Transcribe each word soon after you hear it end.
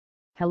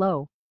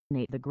Hello,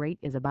 Nate the Great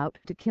is about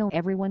to kill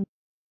everyone.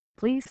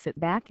 Please sit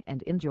back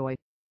and enjoy.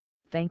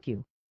 Thank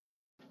you.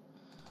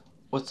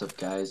 What's up,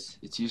 guys?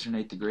 It's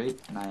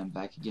UserN8DaGr8, and I am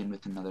back again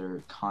with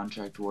another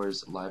Contract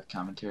Wars live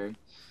commentary.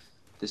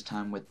 This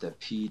time with the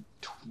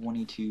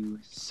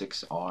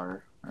P226R,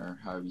 or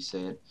however you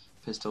say it,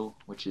 pistol,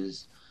 which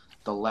is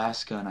the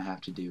last gun I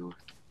have to do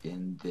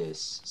in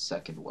this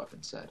second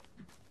weapon set.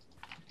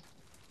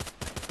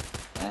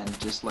 And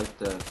just like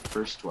the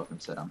first weapon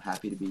set, I'm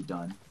happy to be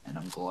done, and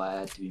I'm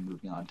glad to be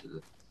moving on to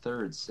the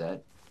third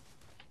set,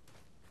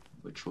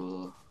 which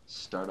will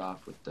start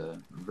off with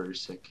the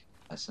Versic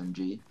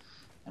SMG.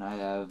 And I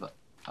have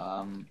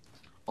a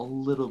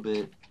little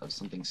bit of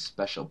something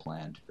special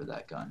planned for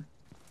that gun.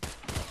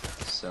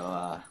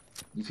 So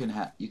you can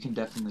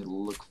definitely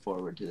look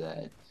forward to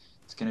that.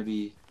 It's gonna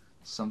be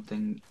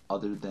something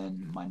other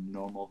than my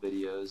normal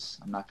videos.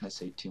 I'm not gonna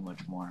say too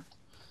much more.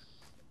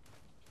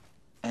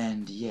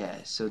 And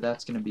yeah, so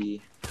that's gonna be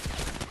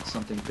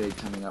something big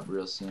coming up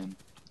real soon.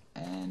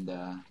 And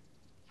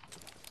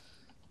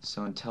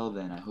so until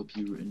then, I hope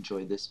you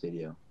enjoy this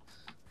video.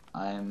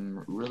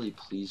 I'm really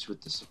pleased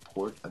with the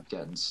support I've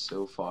gotten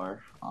so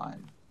far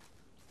on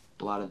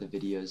a lot of the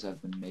videos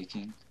I've been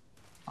making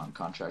on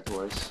Contract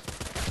Wars.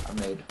 I've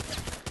made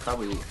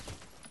probably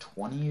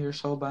 20 or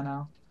so by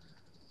now,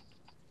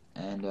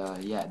 and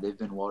yeah, they've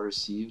been well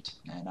received,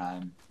 and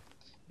I'm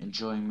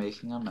enjoying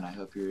making them, and I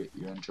hope you're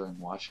enjoying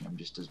watching them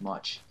just as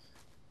much.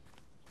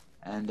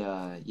 And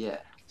yeah,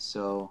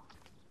 so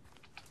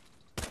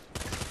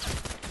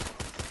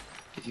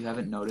if you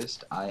haven't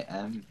noticed, I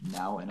am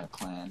now in a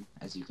clan,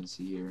 as you can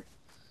see here.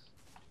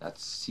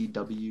 That's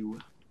CWSF,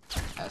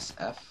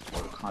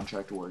 or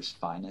Contract Wars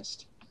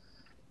Finest.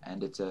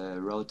 And it's a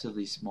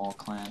relatively small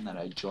clan that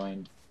I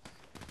joined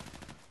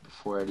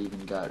before it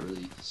even got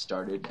really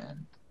started,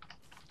 and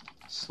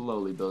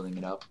slowly building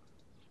it up.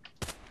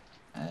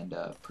 And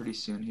pretty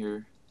soon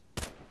here,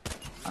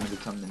 I'm going to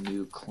become the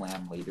new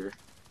clan leader.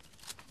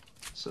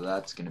 So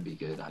that's going to be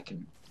good. I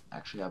can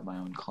actually have my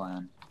own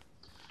clan.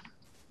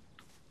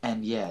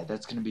 And yeah,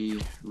 that's gonna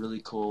be really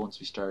cool once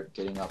we start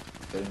getting up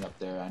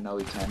there. I know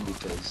we can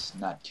because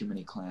not too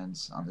many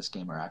clans on this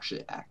game are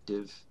actually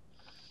active.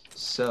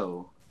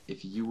 So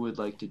if you would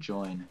like to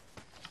join,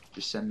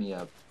 just send me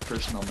a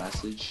personal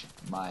message.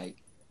 My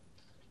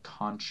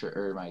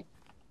Congregate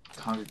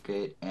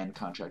and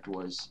Contract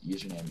Wars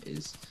username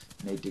is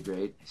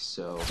UserN8DaGr8.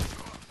 So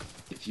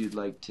if you'd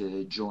like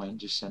to join,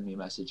 just send me a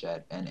message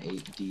at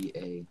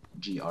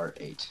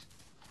UserN8DaGr8.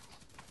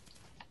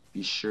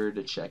 Be sure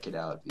to check it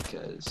out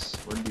because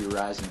we're going to be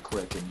rising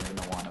quick and you're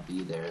going to want to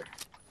be there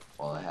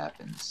while it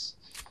happens.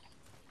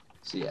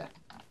 So yeah,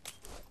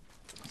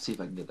 let's see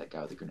if I can get that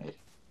guy with a grenade.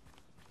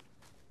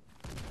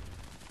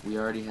 We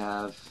already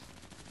have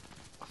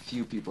a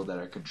few people that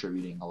are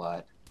contributing a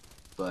lot,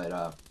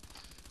 but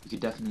we could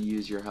definitely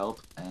use your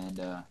help, and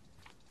we'll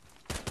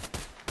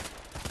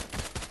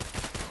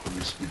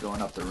just be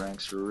going up the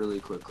ranks really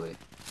quickly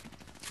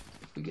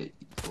if we get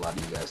a lot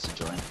of you guys to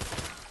join.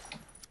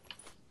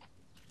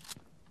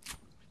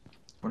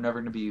 We're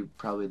never going to be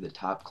probably the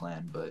top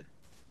clan, but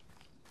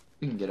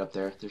we can get up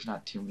there. There's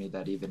not too many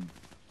that even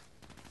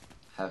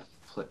have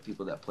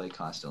people that play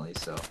constantly,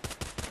 so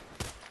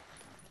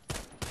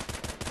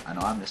I know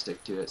I'm going to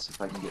stick to it. So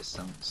if I can get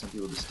some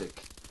people to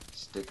stick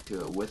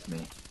to it with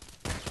me,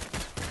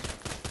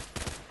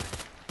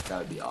 that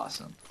would be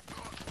awesome.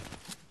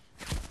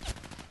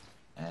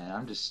 And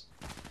I'm just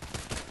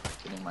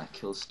getting my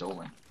kills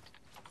stolen.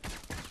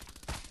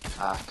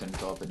 Couldn't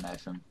go up and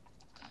knife him.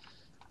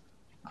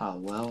 Oh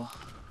well.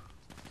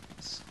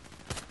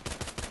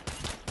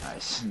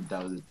 Nice.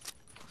 That was.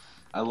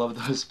 I love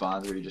those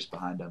spawns where you're just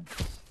behind them.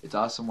 It's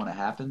awesome when it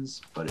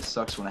happens, but it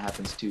sucks when it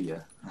happens to you.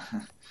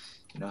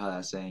 You know how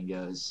that saying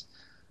goes.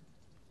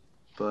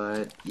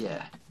 But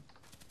yeah,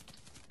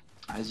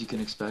 as you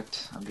can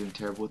expect, I'm doing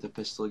terrible with the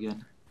pistol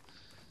again,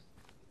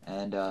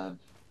 and I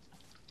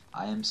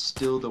am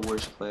still the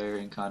worst player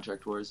in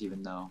Contract Wars,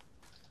 even though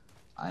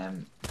I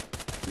am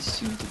the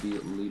soon-to-be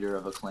leader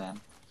of a clan.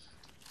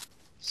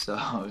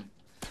 So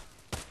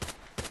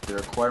the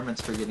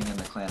requirements for getting in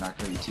the clan aren't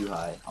going to be too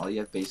high. All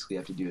you basically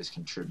have to do is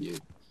contribute.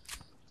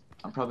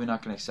 I'm probably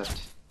not going to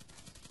accept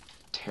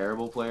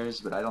terrible players,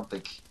 but I don't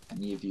think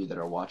any of you that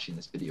are watching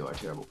this video are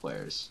terrible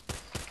players.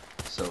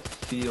 So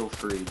feel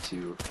free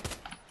to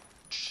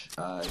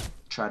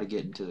try to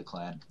get into the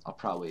clan. I'll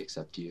probably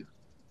accept you.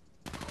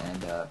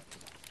 And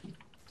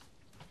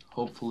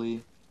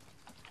hopefully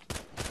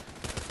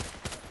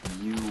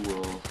you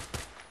will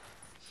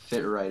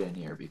fit right in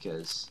here,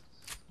 because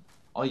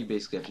all you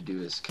basically have to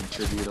do is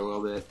contribute a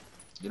little bit.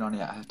 You don't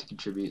have to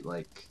contribute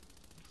like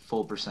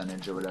full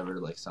percentage or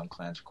whatever like some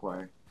clans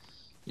require.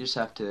 You just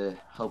have to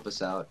help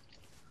us out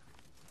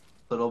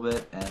a little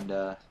bit,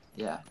 and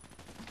yeah.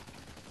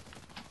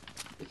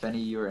 If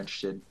any of you are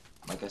interested,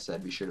 like I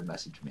said, be sure to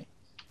message me.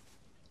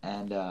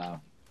 And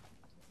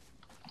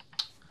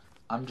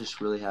I'm just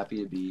really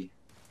happy to be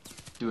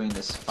doing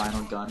this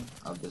final gun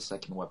of the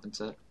second weapon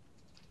set.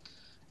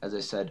 As I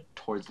said,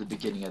 towards the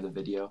beginning of the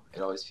video.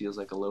 It always feels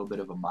like a little bit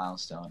of a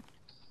milestone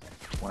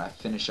when I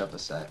finish up a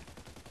set,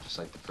 just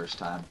like the first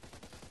time,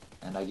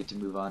 and I get to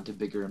move on to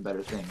bigger and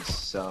better things.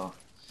 So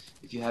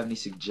if you have any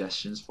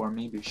suggestions for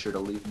me, be sure to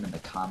leave them in the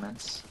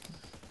comments,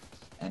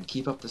 and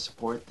keep up the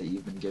support that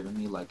you've been giving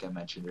me, like I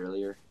mentioned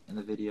earlier in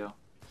the video,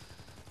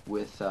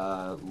 with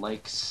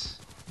likes.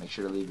 Make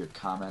sure to leave your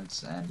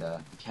comments, and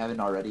if you haven't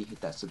already,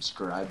 hit that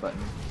subscribe button.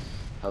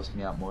 Helps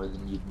me out more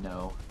than you'd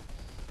know,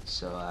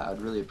 so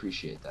I'd really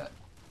appreciate that.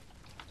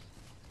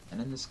 And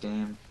in this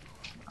game,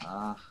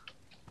 I'm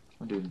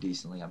doing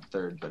decently. I'm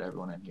third, but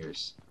everyone in here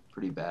is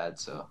pretty bad,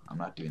 so I'm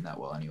not doing that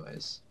well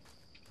anyways.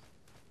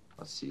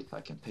 Let's see if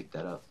I can pick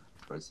that up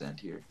towards the end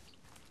here.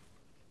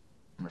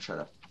 I'm gonna try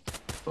to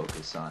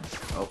focus on,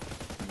 oh,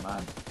 never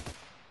mind.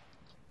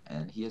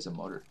 And he has a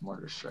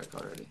mortar strike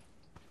already.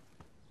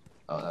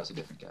 Oh, that was a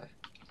different guy,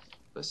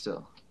 but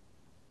still.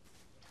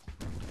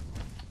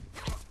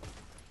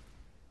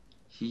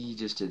 He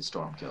just did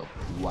storm kill.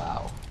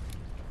 Wow.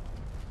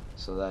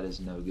 So that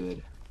is no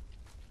good.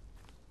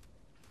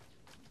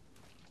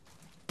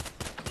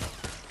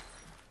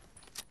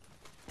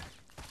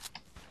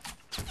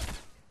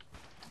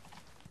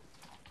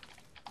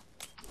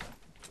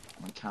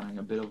 I'm encountering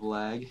a bit of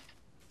lag.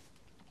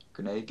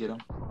 Grenade, get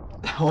him.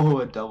 Oh,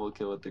 a double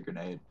kill with the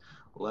grenade.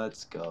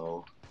 Let's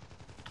go.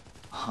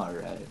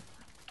 Alright.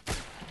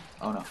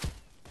 Oh no.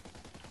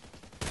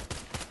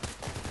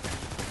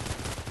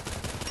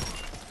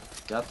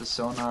 Got the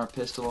sonar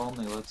pistol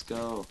only, let's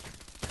go.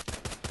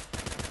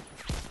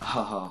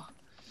 Oh.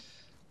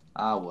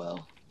 Ah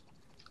well.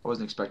 I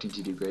wasn't expecting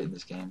to do great in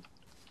this game.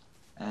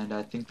 And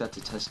I think that's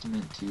a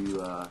testament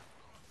to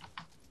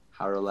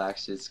how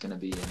relaxed it's going to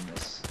be in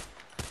this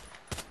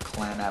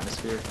clan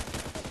atmosphere.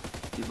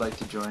 If you'd like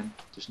to join,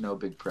 there's no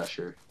big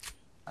pressure.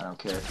 I don't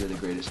care if you're the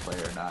greatest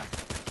player or not.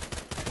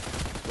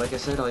 Like I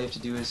said, all you have to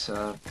do is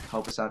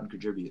help us out and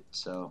contribute.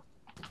 So,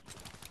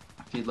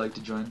 if you'd like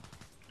to join,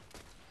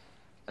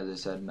 as I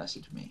said,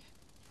 message me.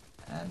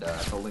 And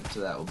the link to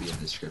that will be in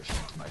the description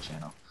to my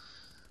channel.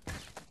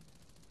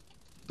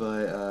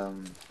 But,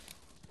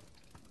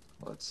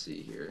 let's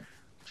see here.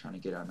 I'm trying to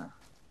get on a...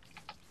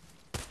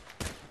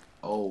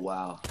 Oh,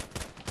 wow.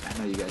 I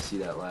know you guys see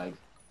that lag.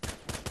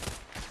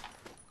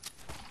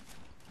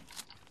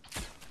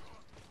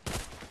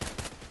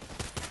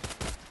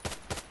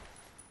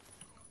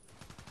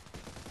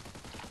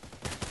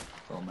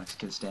 Little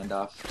Mexican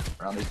standoff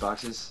around these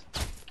boxes.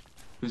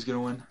 Who's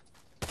gonna win?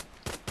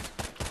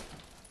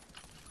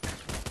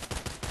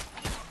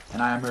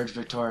 And I emerge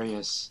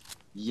victorious.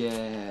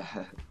 Yeah.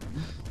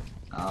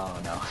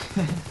 Oh no.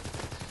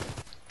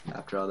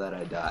 After all that,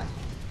 I die.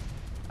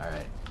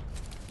 Alright.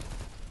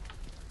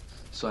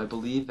 So I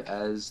believe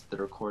as the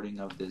recording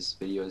of this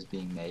video is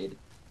being made,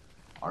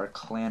 our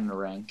clan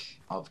rank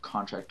of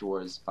Contract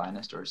Wars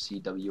Finest, or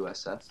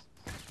CWSF,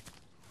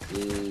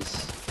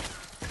 is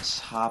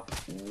top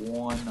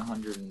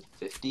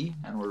 150,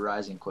 and we're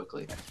rising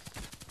quickly.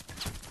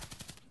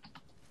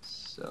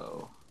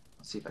 So,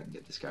 let's see if I can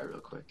get this guy real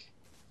quick.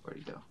 Where'd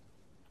he go?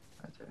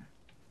 Right there.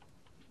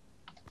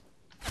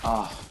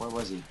 Oh, where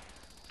was he?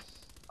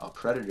 Oh,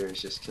 Predator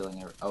is just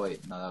killing every... Oh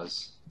wait, no, that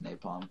was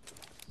Napalm.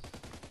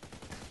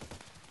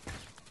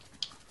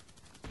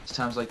 It's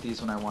times like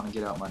these when I want to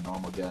get out my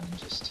normal gun and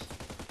just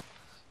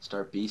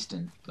start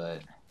beasting,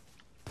 but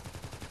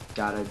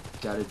gotta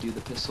do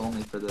the pistol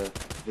only for the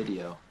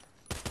video.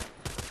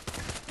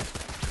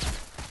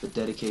 The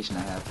dedication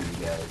I have for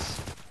you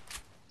guys.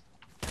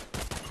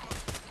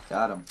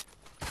 Got him.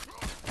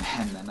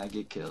 And then I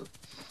get killed.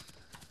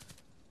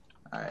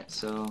 Alright,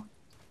 so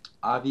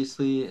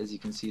obviously, as you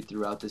can see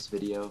throughout this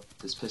video,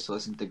 this pistol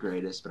isn't the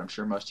greatest, but I'm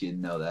sure most of you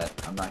know that.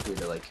 I'm not here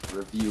to like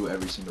review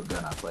every single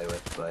gun I play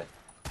with, but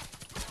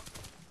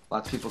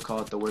lots of people call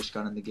it the worst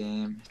gun in the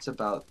game. It's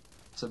about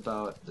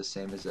the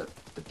same as the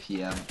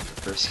PM,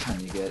 the first gun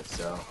you get.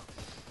 So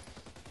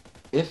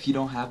if you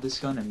don't have this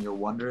gun and you're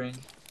wondering,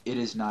 it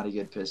is not a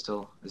good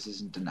pistol. This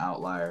isn't an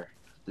outlier.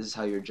 This is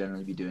how you'll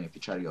generally be doing if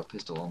you try to go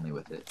pistol only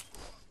with it.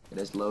 It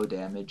has low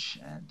damage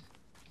and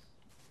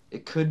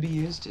it could be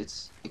used.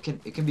 It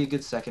can be a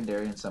good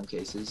secondary in some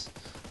cases.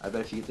 I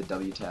bet if you get the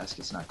W task,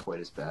 it's not quite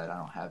as bad. I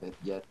don't have it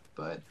yet,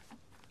 but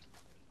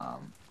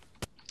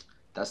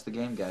that's the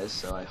game, guys.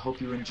 So I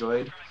hope you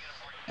enjoyed.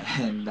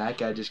 And that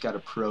guy just got a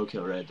pro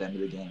kill right at the end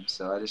of the game.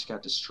 So I just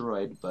got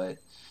destroyed, but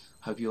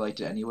hope you liked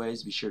it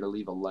anyways. Be sure to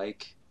leave a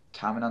like,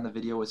 comment on the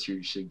video with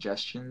your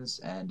suggestions,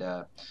 and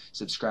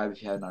subscribe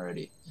if you haven't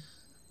already.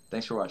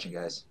 Thanks for watching,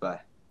 guys. Bye.